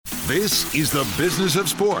This is the Business of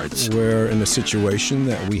Sports. We're in a situation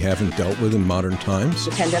that we haven't dealt with in modern times.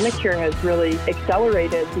 The pandemic here has really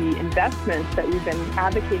accelerated the investments that we've been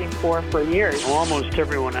advocating for years. Almost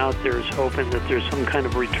everyone out there is hoping that there's some kind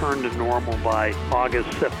of return to normal by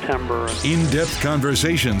August, September. In-depth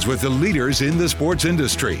conversations with the leaders in the sports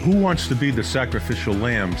industry. Who wants to be the sacrificial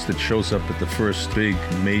lambs that shows up at the first big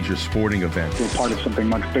major sporting event? We're part of something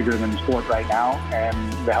much bigger than sport right now,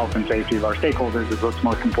 and the health and safety of our stakeholders is what's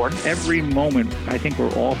most important. Every moment, I think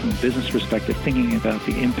we're all, from a business perspective, thinking about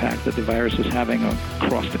the impact that the virus is having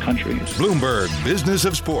across the country. Bloomberg Business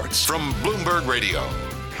of Sports from Bloomberg Radio.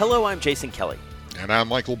 Hello, I'm Jason Kelly. And I'm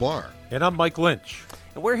Michael Barr. And I'm Mike Lynch.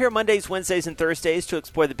 And we're here Mondays, Wednesdays, and Thursdays to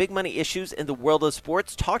explore the big money issues in the world of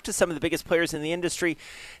sports, talk to some of the biggest players in the industry.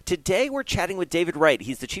 Today, we're chatting with David Wright.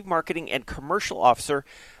 He's the Chief Marketing and Commercial Officer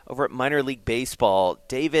over at Minor League Baseball.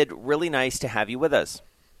 David, really nice to have you with us.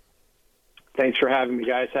 Thanks for having me,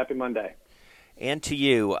 guys. Happy Monday. And to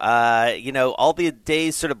you. All the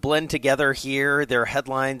days sort of blend together here. There are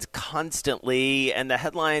headlines constantly. And the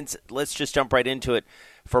headlines, let's just jump right into it,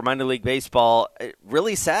 for minor league baseball,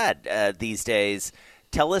 really sad these days.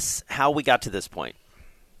 Tell us how we got to this point.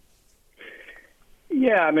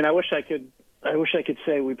 Yeah, I mean, I wish I could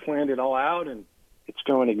say we planned it all out and it's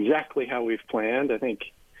going exactly how we've planned. I think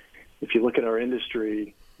if you look at our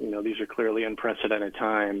industry, these are clearly unprecedented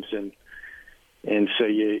times, and so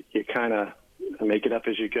you kind of make it up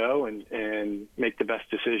as you go and make the best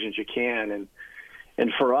decisions you can.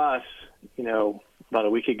 And for us, about a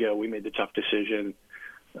week ago, we made the tough decision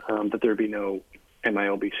that there'd be no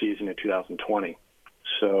MiLB season in 2020.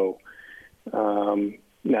 So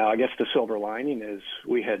now I guess the silver lining is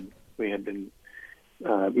we had been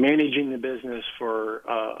managing the business for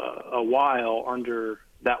a while under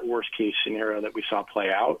that worst case scenario that we saw play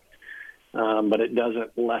out. But it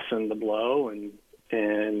doesn't lessen the blow, and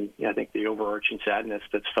I think the overarching sadness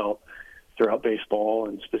that's felt throughout baseball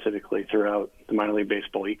and specifically throughout the minor league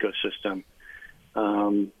baseball ecosystem.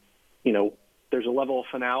 There's a level of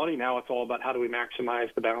finality. Now it's all about how do we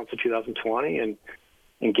maximize the balance of 2020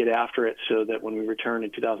 and get after it so that when we return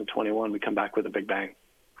in 2021, we come back with a big bang.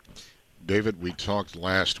 David, we talked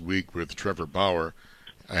last week with Trevor Bauer,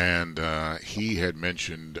 and he had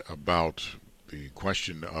mentioned about the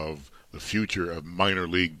question of the future of minor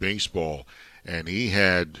league baseball, and he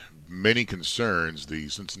had many concerns, the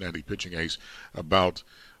Cincinnati pitching ace, about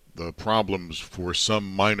the problems for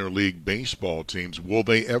some minor league baseball teams. Will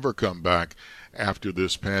they ever come back after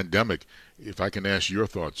this pandemic? If I can ask your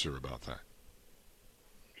thoughts, sir, about that.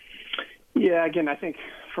 Yeah, again, I think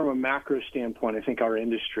from a macro standpoint, I think our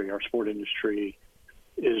sport industry,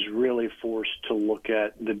 is really forced to look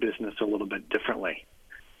at the business a little bit differently.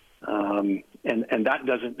 And that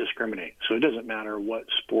doesn't discriminate. So it doesn't matter what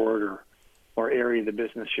sport or area of the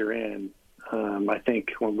business you're in. I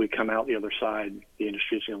think when we come out the other side, the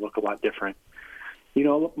industry is going to look a lot different.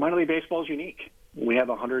 Minor league baseball is unique. We have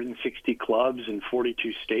 160 clubs in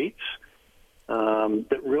 42 states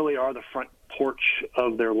that really are the front porch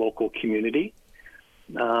of their local community.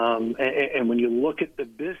 And when you look at the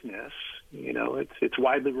business, it's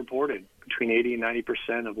widely reported between 80 and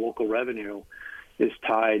 90% of local revenue is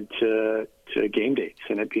tied to game dates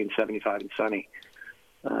and it being 75 and sunny.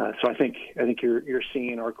 So I think you're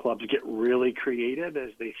seeing our clubs get really creative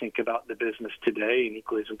as they think about the business today, and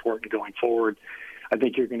equally as important going forward. I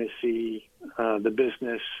think you're going to see the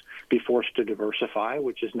business be forced to diversify,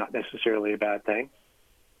 which is not necessarily a bad thing.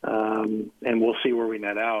 And we'll see where we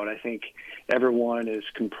net out. I think everyone is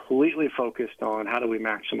completely focused on how do we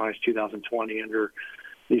maximize 2020 under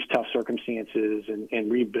these tough circumstances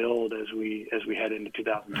and rebuild as we head into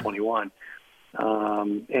 2021.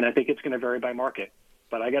 And I think it's going to vary by market.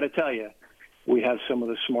 But I got to tell you, we have some of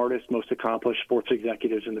the smartest, most accomplished sports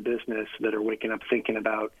executives in the business that are waking up thinking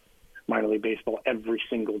about minor league baseball every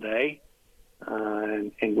single day.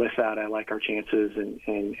 And with that, I like our chances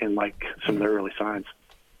and like some of the early signs.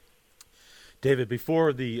 David,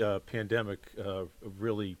 before the pandemic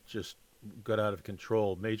really just got out of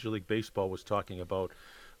control, Major League Baseball was talking about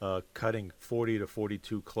cutting 40 to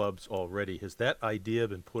 42 clubs already. Has that idea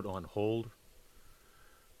been put on hold?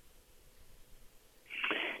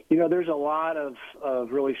 There's a lot of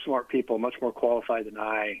really smart people, much more qualified than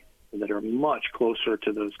I, that are much closer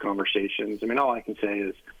to those conversations. I mean, all I can say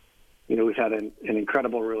is, we've had an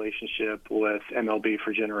incredible relationship with MLB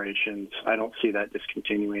for generations. I don't see that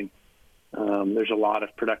discontinuing. There's a lot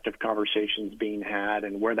of productive conversations being had,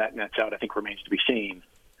 and where that nets out, I think, remains to be seen.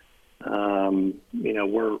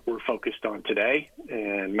 We're focused on today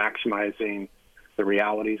and maximizing the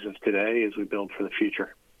realities of today as we build for the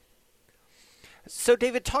future. So,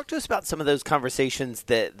 David, talk to us about some of those conversations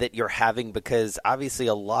that you're having, because obviously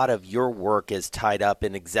a lot of your work is tied up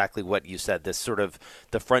in exactly what you said, this sort of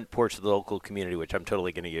the front porch of the local community, which I'm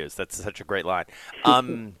totally going to use. That's such a great line.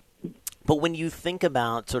 But when you think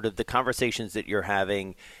about sort of the conversations that you're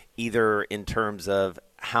having, either in terms of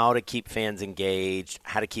how to keep fans engaged,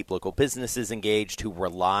 how to keep local businesses engaged who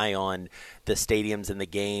rely on the stadiums and the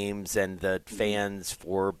games and the fans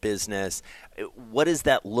for business, what does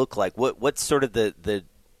that look like? What's sort of the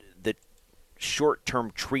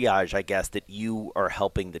short-term triage, I guess, that you are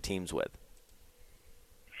helping the teams with?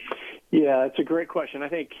 Yeah, it's a great question. I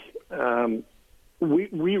think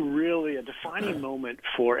we really, a defining moment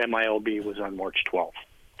for MiLB was on March 12th.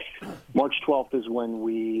 March 12th is when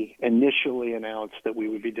we initially announced that we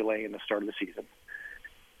would be delaying the start of the season.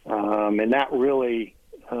 And that really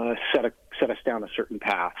set us down a certain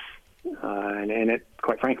path. And it,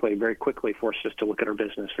 quite frankly, very quickly forced us to look at our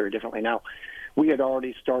business very differently. Now, we had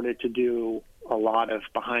already started to do a lot of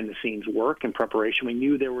behind-the-scenes work and preparation. We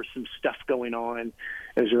knew there was some stuff going on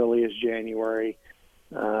as early as January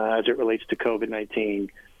as it relates to COVID-19.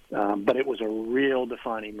 But it was a real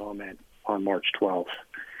defining moment on March 12th.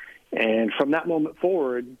 And from that moment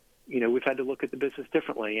forward, we've had to look at the business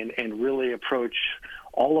differently and really approach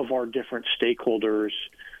all of our different stakeholders,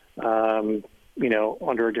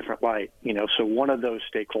 under a different light. So one of those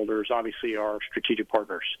stakeholders, obviously, are strategic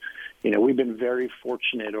partners. We've been very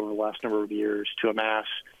fortunate over the last number of years to amass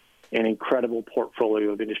an incredible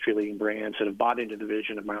portfolio of industry-leading brands that have bought into the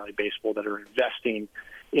vision of minor league baseball, that are investing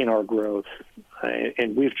in our growth.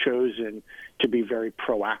 And we've chosen to be very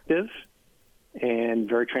proactive and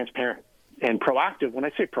very transparent. And proactive, when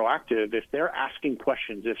I say proactive, if they're asking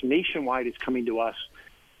questions, if Nationwide is coming to us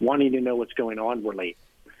wanting to know what's going on, we're late.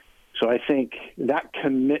 So I think that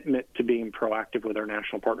commitment to being proactive with our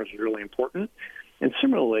national partners is really important. And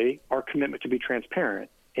similarly, our commitment to be transparent.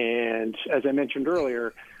 And as I mentioned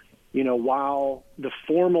earlier, while the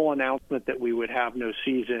formal announcement that we would have no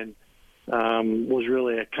season was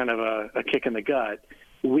really a kind of a kick in the gut,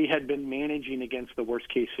 we had been managing against the worst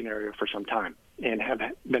case scenario for some time and have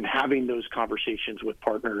been having those conversations with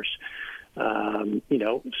partners,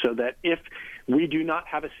 so that if we do not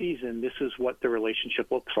have a season, this is what the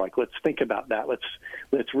relationship looks like. Let's think about that. Let's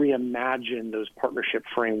reimagine those partnership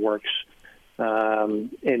frameworks.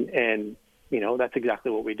 And that's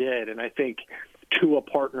exactly what we did. And I think to a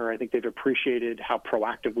partner, I think they've appreciated how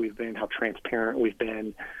proactive we've been, how transparent we've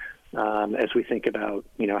been, as we think about,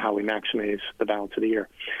 how we maximize the balance of the year.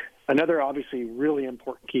 Another obviously really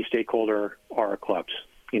important key stakeholder are our clubs.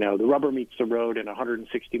 The rubber meets the road in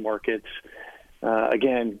 160 markets.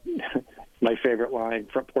 Again, my favorite line,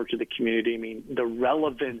 front porch of the community. I mean, the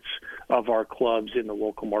relevance of our clubs in the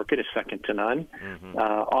local market is second to none. Mm-hmm.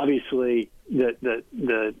 Obviously,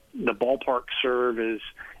 the ballpark serve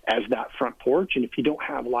as that front porch, and if you don't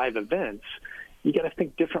have live events, you got to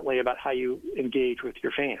think differently about how you engage with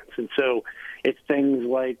your fans. And so it's things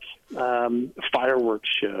like fireworks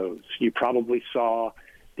shows. You probably saw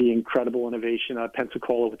the incredible innovation of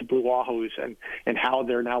Pensacola with the Blue Wahoos and how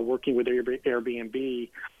they're now working with Airbnb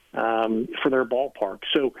for their ballpark.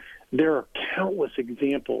 So there are countless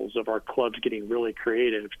examples of our clubs getting really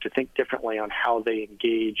creative to think differently on how they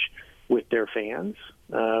engage with their fans,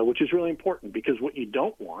 which is really important, because what you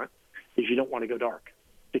don't want is you don't want to go dark,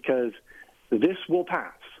 because this will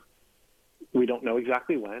pass. We don't know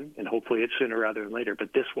exactly when, and hopefully it's sooner rather than later,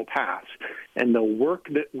 but this will pass. And the work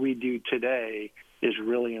that we do today is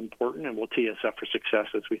really important and will tee us up for success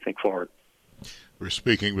as we think forward. We're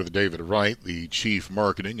speaking with David Wright, the Chief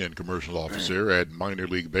Marketing and Commercial Officer at Minor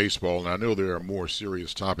League Baseball. And I know there are more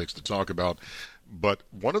serious topics to talk about, but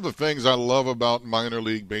one of the things I love about Minor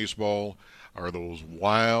League Baseball are those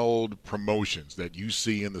wild promotions that you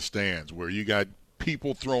see in the stands, where you got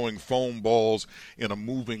people throwing foam balls in a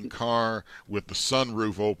moving car with the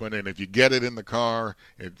sunroof open, and if you get it in the car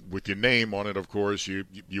with your name on it, of course, you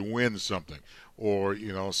win something. Or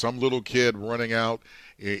some little kid running out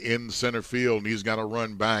in center field and he's got to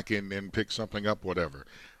run back and pick something up, whatever.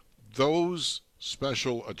 Those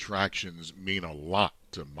special attractions mean a lot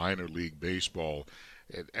to minor league baseball,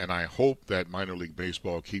 and I hope that minor league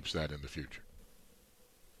baseball keeps that in the future.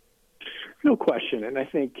 No question. And I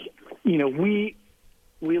think we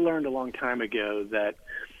learned a long time ago that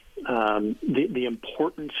the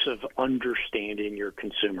importance of understanding your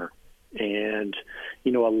consumer. And,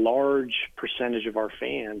 a large percentage of our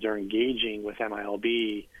fans are engaging with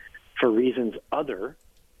MiLB for reasons other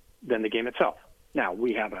than the game itself. Now,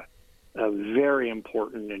 we have a very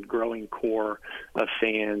important and growing core of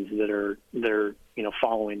fans that are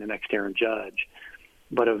following the next Aaron Judge.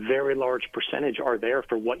 But a very large percentage are there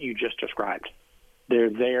for what you just described. They're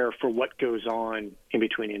there for what goes on in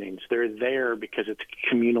between innings. They're there because it's a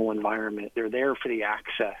communal environment. They're there for the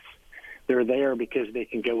access. They're there because they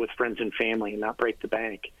can go with friends and family and not break the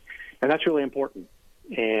bank. And that's really important.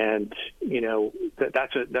 And, you know,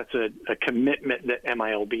 that's a commitment that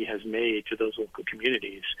MiLB has made to those local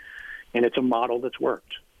communities. And it's a model that's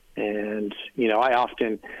worked. And, you know, I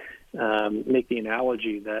often make the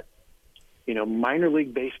analogy that, you know, minor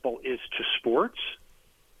league baseball is to sports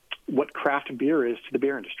what craft beer is to the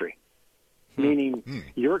beer industry. Meaning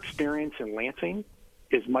your experience in Lansing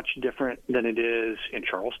is much different than it is in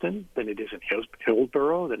Charleston, than it is in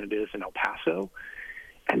Hillsborough, than it is in El Paso.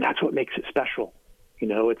 And that's what makes it special. You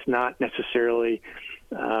know, it's not necessarily,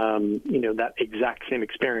 you know, that exact same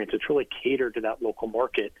experience. It's really catered to that local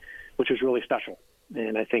market, which is really special.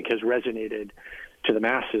 And I think has resonated to the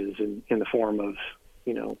masses in the form of,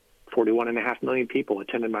 you know, 41.5 million people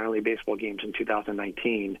attended minor league baseball games in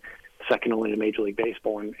 2019, second only to Major League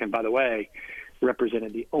Baseball. And by the way,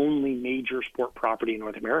 represented the only major sport property in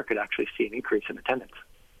North America to actually see an increase in attendance,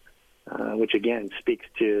 which again speaks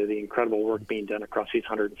to the incredible work being done across these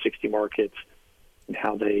 160 markets and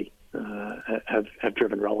how they have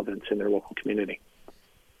driven relevance in their local community.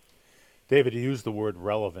 David, you used the word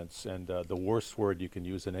relevance, and the worst word you can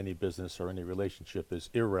use in any business or any relationship is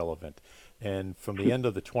irrelevant. And from the end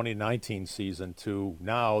of the 2019 season to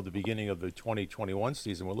now, the beginning of the 2021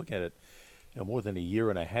 season, we're looking at it, you know, more than a year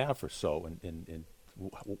and a half or so. And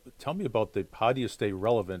tell me about how do you stay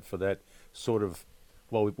relevant for that sort of,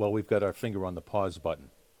 well, we've got our finger on the pause button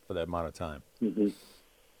for that amount of time. Mm-hmm.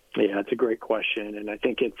 Yeah, it's a great question, and I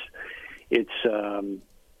think it's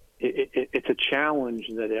a challenge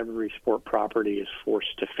that every sport property is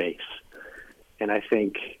forced to face. And I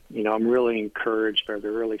think, you know, I'm really encouraged by the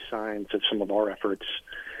early signs of some of our efforts.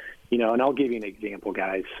 You know, and I'll give you an example,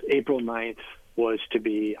 guys. April 9th was to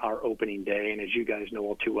be our opening day, and as you guys know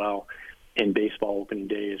all too well, in baseball, opening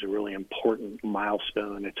day is a really important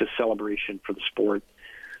milestone. It's a celebration for the sport.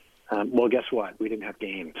 Well, guess what? We didn't have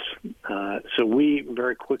games. So we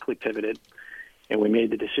very quickly pivoted, and we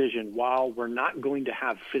made the decision, while we're not going to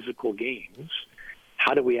have physical games,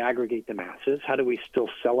 how do we aggregate the masses? How do we still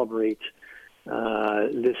celebrate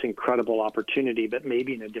this incredible opportunity, but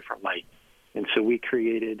maybe in a different light? And so we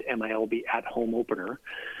created MiLB at Home Opener,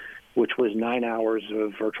 which was 9 hours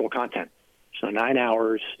of virtual content. So 9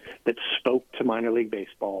 hours that spoke to minor league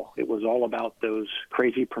baseball. It was all about those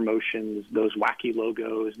crazy promotions, those wacky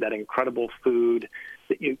logos, that incredible food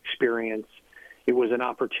that you experience. It was an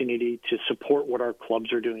opportunity to support what our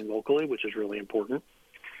clubs are doing locally, which is really important.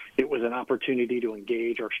 It was an opportunity to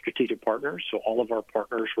engage our strategic partners. So all of our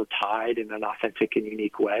partners were tied in an authentic and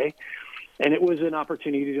unique way. And it was an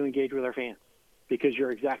opportunity to engage with our fans, because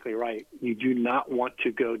you're exactly right. You do not want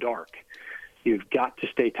to go dark. You've got to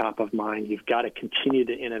stay top of mind. You've got to continue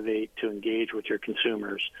to innovate, to engage with your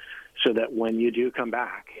consumers, so that when you do come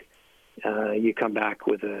back, you come back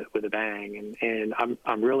with a bang. And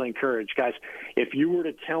I'm really encouraged, guys. If you were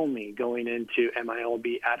to tell me going into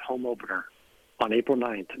MiLB at Home Opener on April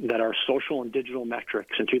 9th that our social and digital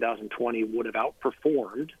metrics in 2020 would have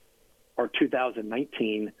outperformed our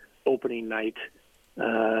 2019 opening night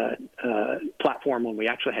platform when we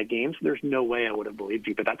actually had games, there's no way I would have believed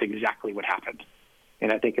you, but that's exactly what happened.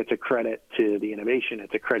 And I think it's a credit to the innovation,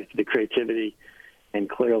 it's a credit to the creativity, and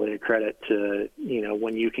clearly a credit to, you know,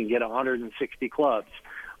 when you can get 160 clubs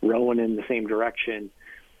rowing in the same direction,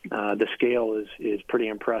 the scale is pretty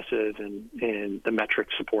impressive, and the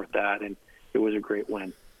metrics support that, and it was a great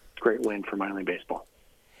win for minor league baseball.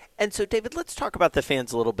 And so, David, let's talk about the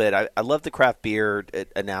fans a little bit. I love the craft beer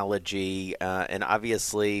analogy, and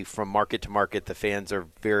obviously from market to market, the fans are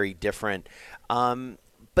very different.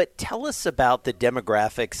 But tell us about the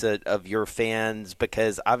demographics of your fans,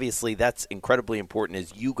 because obviously that's incredibly important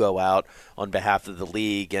as you go out on behalf of the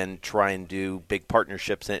league and try and do big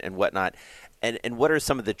partnerships and whatnot. And what are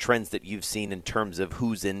some of the trends that you've seen in terms of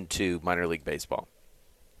who's into minor league baseball?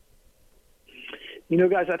 You know,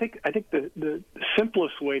 guys, I think the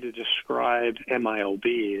simplest way to describe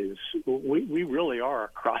MiLB is we really are a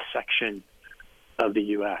cross-section of the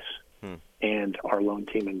U.S. and our lone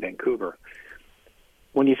team in Vancouver.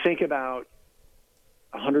 When you think about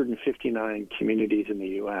 159 communities in the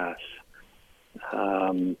U.S.,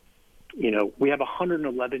 you know, we have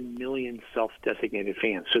 111 million self-designated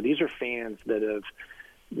fans. So these are fans that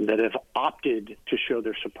have opted to show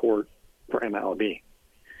their support for MiLB.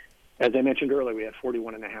 As I mentioned earlier, we have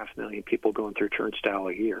 41.5 million people going through Turnstile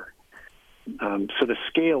a year. So the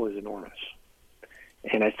scale is enormous.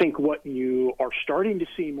 And I think what you are starting to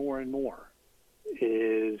see more and more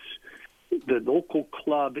is the local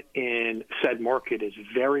club in said market is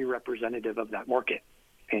very representative of that market.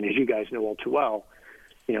 And as you guys know all too well,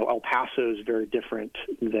 El Paso is very different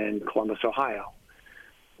than Columbus, Ohio.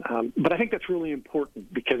 But I think that's really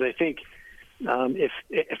important because I think if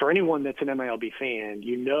for anyone that's an MiLB fan,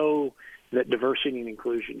 you know that diversity and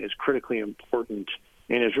inclusion is critically important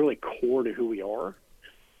and is really core to who we are.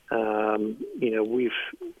 We've,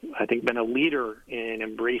 I think, been a leader in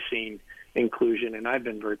embracing inclusion, and I've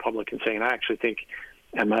been very public in saying I actually think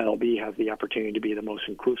MiLB has the opportunity to be the most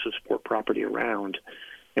inclusive sport property around,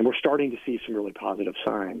 and we're starting to see some really positive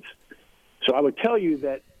signs. So I would tell you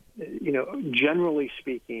that, generally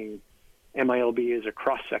speaking, MiLB is a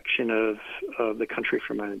cross-section of the country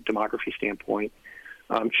from a demography standpoint.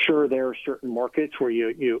 Sure, there are certain markets where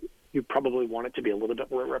you probably want it to be a little bit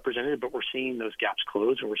more represented, but we're seeing those gaps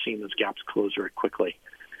close, and we're seeing those gaps close very quickly.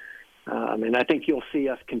 And I think you'll see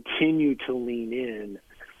us continue to lean in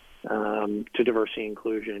to diversity and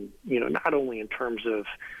inclusion, not only in terms of,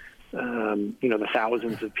 the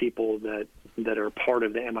thousands of people that are part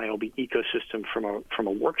of the MiLB ecosystem from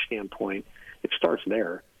a work standpoint. It starts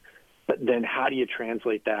there. But then how do you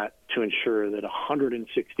translate that to ensure that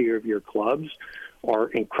 160 of your clubs are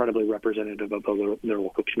incredibly representative of their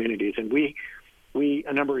local communities? And we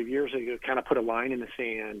a number of years ago kind of put a line in the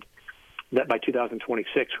sand that by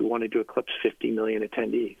 2026 we wanted to eclipse 50 million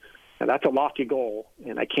attendees. Now that's a lofty goal,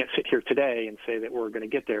 and I can't sit here today and say that we're going to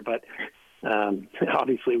get there, but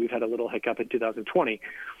obviously we've had a little hiccup in 2020.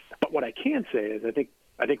 But what I can say is I think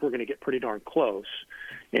we're going to get pretty darn close.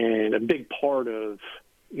 And a big part of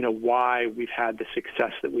why we've had the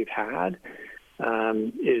success that we've had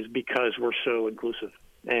is because we're so inclusive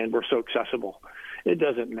and we're so accessible. It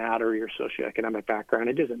doesn't matter your socioeconomic background.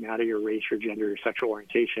 It doesn't matter your race, your gender, your sexual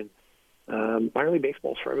orientation. Minor league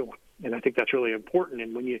baseball is for everyone, and I think that's really important.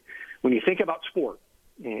 And when you think about sport,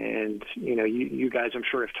 and you guys, I'm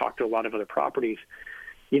sure, have talked to a lot of other properties.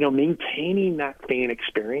 Maintaining that fan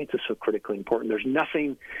experience is so critically important. There's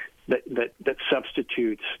nothing that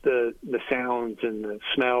substitutes the sounds and the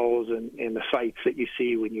smells and the sights that you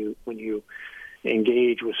see when you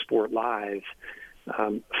engage with sport live.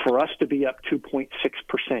 For us to be up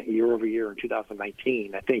 2.6% year over year in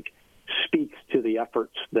 2019, I think speaks to the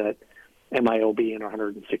efforts that MiLB and our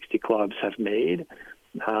 160 clubs have made.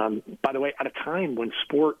 By the way, at a time when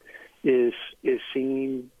sport is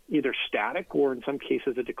seeing either static or in some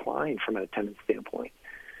cases a decline from an attendance standpoint.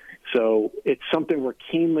 So it's something we're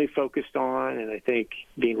keenly focused on, and I think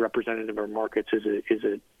being representative of our markets is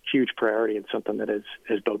a huge priority and something that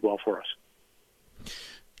has boded well for us.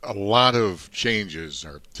 A lot of changes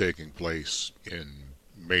are taking place in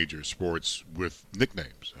major sports with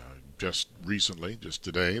nicknames. Just recently, just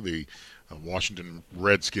today, the Washington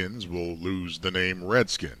Redskins will lose the name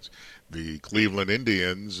Redskins. The Cleveland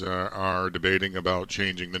Indians are debating about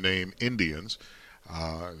changing the name Indians.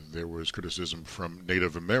 There was criticism from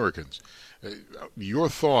Native Americans. Your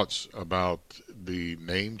thoughts about the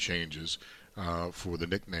name changes for the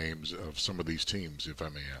nicknames of some of these teams, if I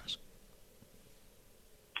may ask?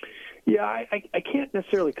 Yeah, I can't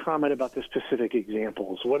necessarily comment about the specific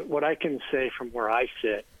examples. What I can say from where I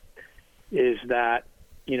sit is that,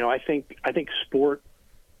 I think sport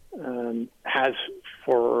has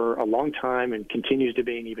for a long time and continues to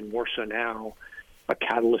be, and even more so now, a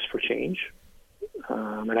catalyst for change.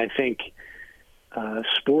 And I think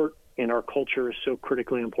sport in our culture is so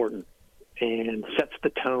critically important and sets the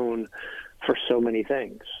tone for so many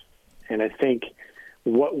things. And I think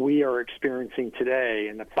what we are experiencing today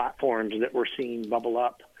and the platforms that we're seeing bubble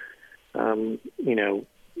up,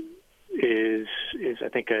 is I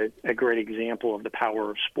think a great example of the power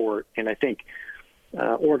of sport. And I think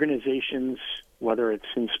organizations, whether it's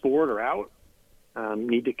in sport or out,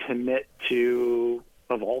 need to commit to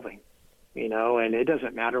evolving, and it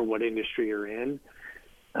doesn't matter what industry you're in.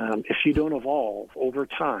 If you don't evolve over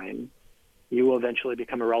time, you will eventually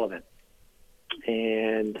become irrelevant.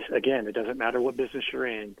 And again, it doesn't matter what business you're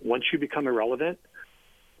in. Once you become irrelevant,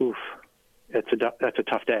 that's a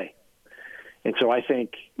tough day. And so I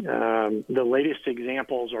think the latest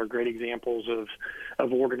examples are great examples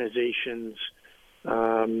of organizations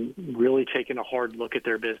really taking a hard look at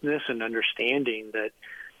their business and understanding that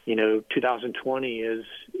 2020 is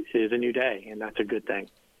a new day, and that's a good thing.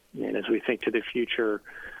 And as we think to the future,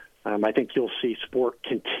 I think you'll see sport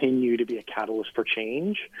continue to be a catalyst for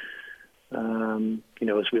change,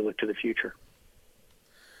 as we look to the future.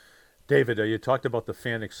 David, you talked about the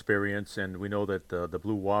fan experience, and we know that the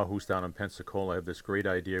Blue Wahoos down in Pensacola have this great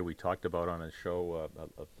idea we talked about on a show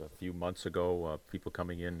a few months ago. People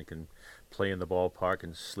coming in can play in the ballpark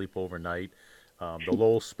and sleep overnight. The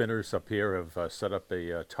Lowell Spinners up here have set up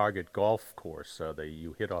a target golf course.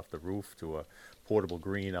 You hit off the roof to a portable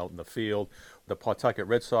green out in the field. The Pawtucket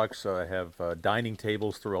Red Sox have dining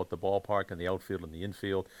tables throughout the ballpark in the outfield and the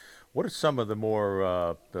infield. What are some of the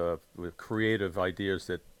more creative ideas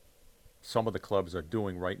that some of the clubs are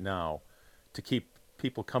doing right now to keep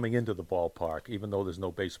people coming into the ballpark, even though there's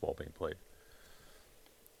no baseball being played?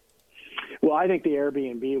 Well, I think the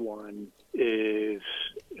Airbnb one is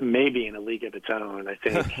maybe in a league of its own. I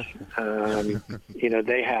think,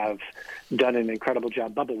 they have done an incredible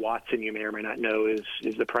job. Bubba Watson, you may or may not know,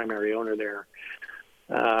 is the primary owner there.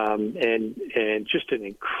 And just an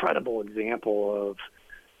incredible example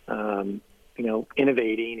of,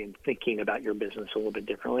 innovating and thinking about your business a little bit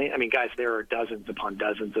differently. I mean, guys, there are dozens upon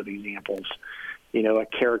dozens of examples. A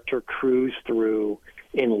character cruise through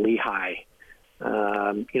in Lehigh,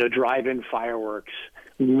 drive-in fireworks,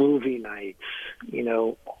 movie nights.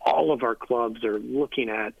 All of our clubs are looking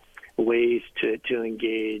at ways to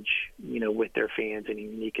engage, with their fans in a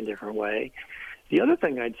unique and different way. The other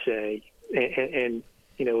thing I'd say, and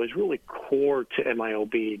is really core to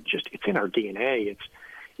MiLB, it's in our DNA.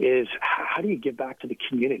 Is how do you give back to the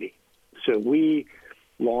community? So we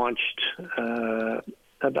launched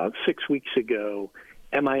about 6 weeks ago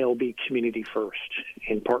MiLB Community First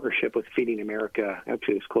in partnership with Feeding America.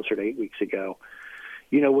 Actually, it was closer to 8 weeks ago.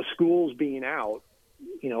 With schools being out,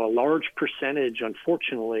 a large percentage,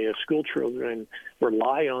 unfortunately, of school children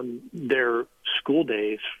rely on their school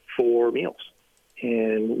days for meals.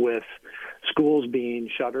 And with schools being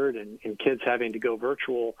shuttered and kids having to go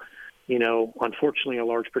virtual, unfortunately, a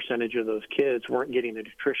large percentage of those kids weren't getting the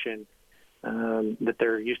nutrition that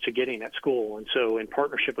they're used to getting at school. And so in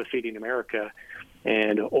partnership with Feeding America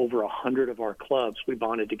and over 100 of our clubs, we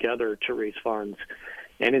bonded together to raise funds.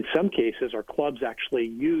 And in some cases, our clubs actually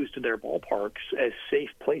used their ballparks as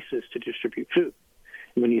safe places to distribute food.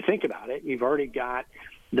 And when you think about it, you've already got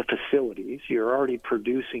the facilities. You're already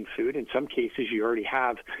producing food. In some cases, you already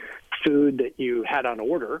have food that you had on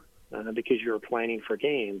order because you were planning for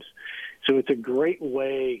games. So it's a great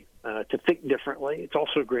way to think differently. It's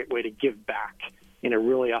also a great way to give back in a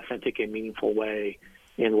really authentic and meaningful way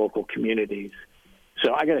in local communities.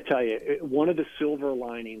 So I got to tell you, one of the silver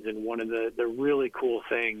linings and one of the really cool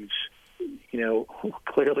things,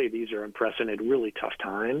 clearly these are unprecedented, really tough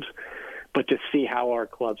times, but to see how our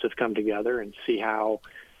clubs have come together and see how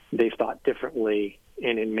they've thought differently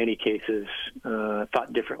and in many cases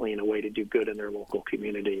thought differently in a way to do good in their local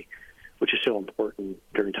community, which is so important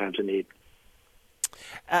during times of need.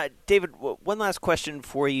 David, one last question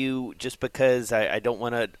for you, just because I don't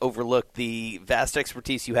want to overlook the vast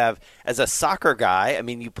expertise you have as a soccer guy. I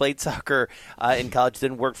mean, you played soccer in college,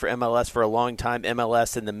 then worked for MLS for a long time.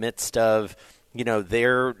 MLS in the midst of,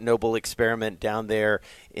 their noble experiment down there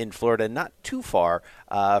in Florida, not too far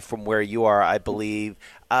from where you are, I believe.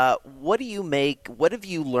 What have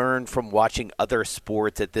you learned from watching other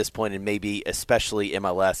sports at this point, and maybe especially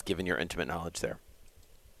MLS, given your intimate knowledge there?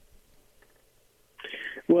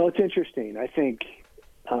 Well, it's interesting. I think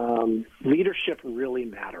leadership really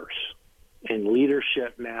matters, and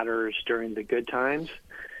leadership matters during the good times,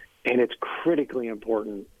 and it's critically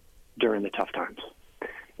important during the tough times.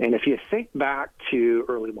 And if you think back to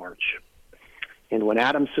early March, and when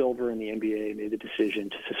Adam Silver and the NBA made the decision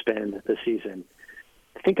to suspend the season,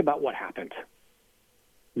 think about what happened.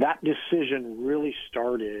 That decision really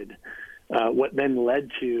started what then led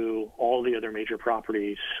to all the other major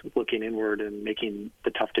properties looking inward and making the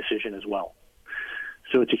tough decision as well.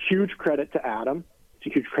 So it's a huge credit to Adam. It's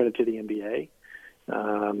a huge credit to the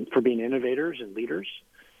NBA for being innovators and leaders.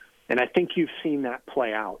 And I think you've seen that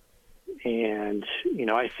play out. And,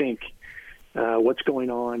 I think what's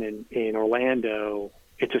going on in Orlando,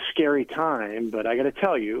 it's a scary time, but I got to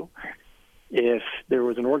tell you, if there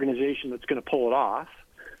was an organization that's going to pull it off,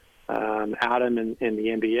 Adam and the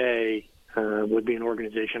NBA would be an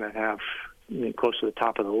organization I'd have close to the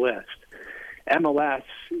top of the list. MLS,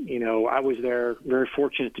 I was there, very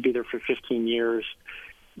fortunate to be there for 15 years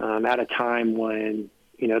at a time when,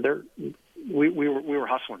 we were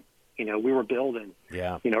hustling. We were building.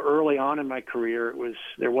 Yeah. Early on in my career,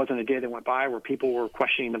 there wasn't a day that went by where people were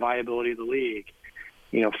questioning the viability of the league.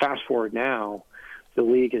 Fast forward now, the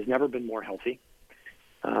league has never been more healthy.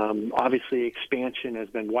 Obviously, expansion has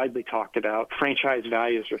been widely talked about. Franchise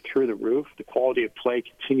values are through the roof. The quality of play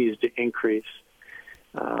continues to increase.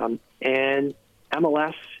 And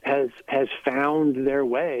MLS has found their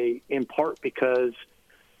way in part because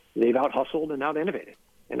they've out-hustled and out-innovated.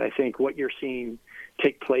 And I think what you're seeing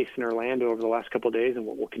take place in Orlando over the last couple of days and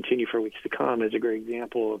what will continue for weeks to come is a great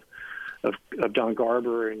example of Don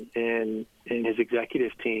Garber and his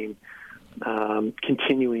executive team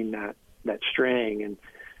continuing that string. And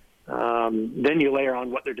then you layer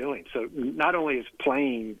on what they're doing. So not only is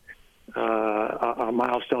playing a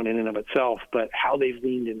milestone in and of itself, but how they've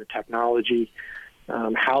leaned into technology,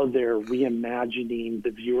 how they're reimagining the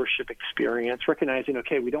viewership experience, recognizing,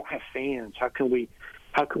 okay, we don't have fans. How can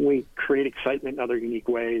we create excitement in other unique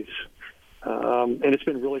ways? And it's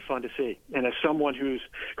been really fun to see. And as someone who's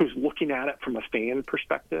looking at it from a fan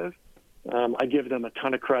perspective, I give them a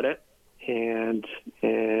ton of credit, and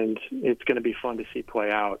it's going to be fun to see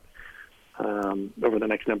play out over the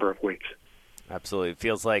next number of weeks. Absolutely. It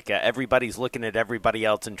feels like everybody's looking at everybody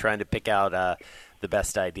else and trying to pick out the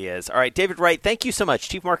best ideas. All right, David Wright, thank you so much.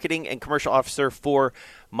 Chief Marketing and Commercial Officer for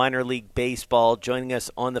Minor League Baseball, joining us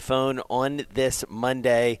on the phone on this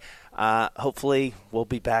Monday. Hopefully we'll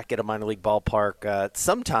be back at a minor league ballpark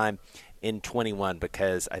sometime in 21,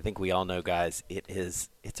 because I think we all know, guys,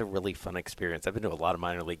 it's a really fun experience. I've been to a lot of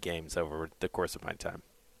minor league games over the course of my time.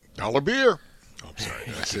 Dollar beer. Oh, I'm sorry.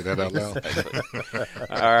 Did I say that out loud?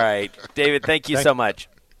 All right. David, thank you so much.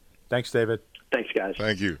 Thanks, David. Thanks, guys.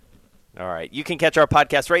 Thank you. All right. You can catch our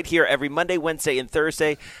podcast right here every Monday, Wednesday, and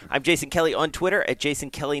Thursday. I'm Jason Kelly on Twitter at Jason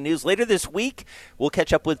Kelly News. Later this week, we'll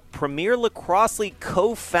catch up with Premier Lacrosse League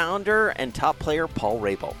co-founder and top player Paul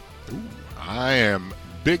Rabel. I am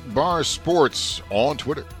Big Bar Sports on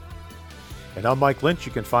Twitter. And I'm Mike Lynch.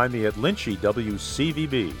 You can find me at Lynchy,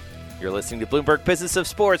 WCVB. You're listening to Bloomberg Business of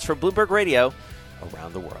Sports from Bloomberg Radio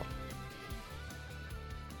around the world.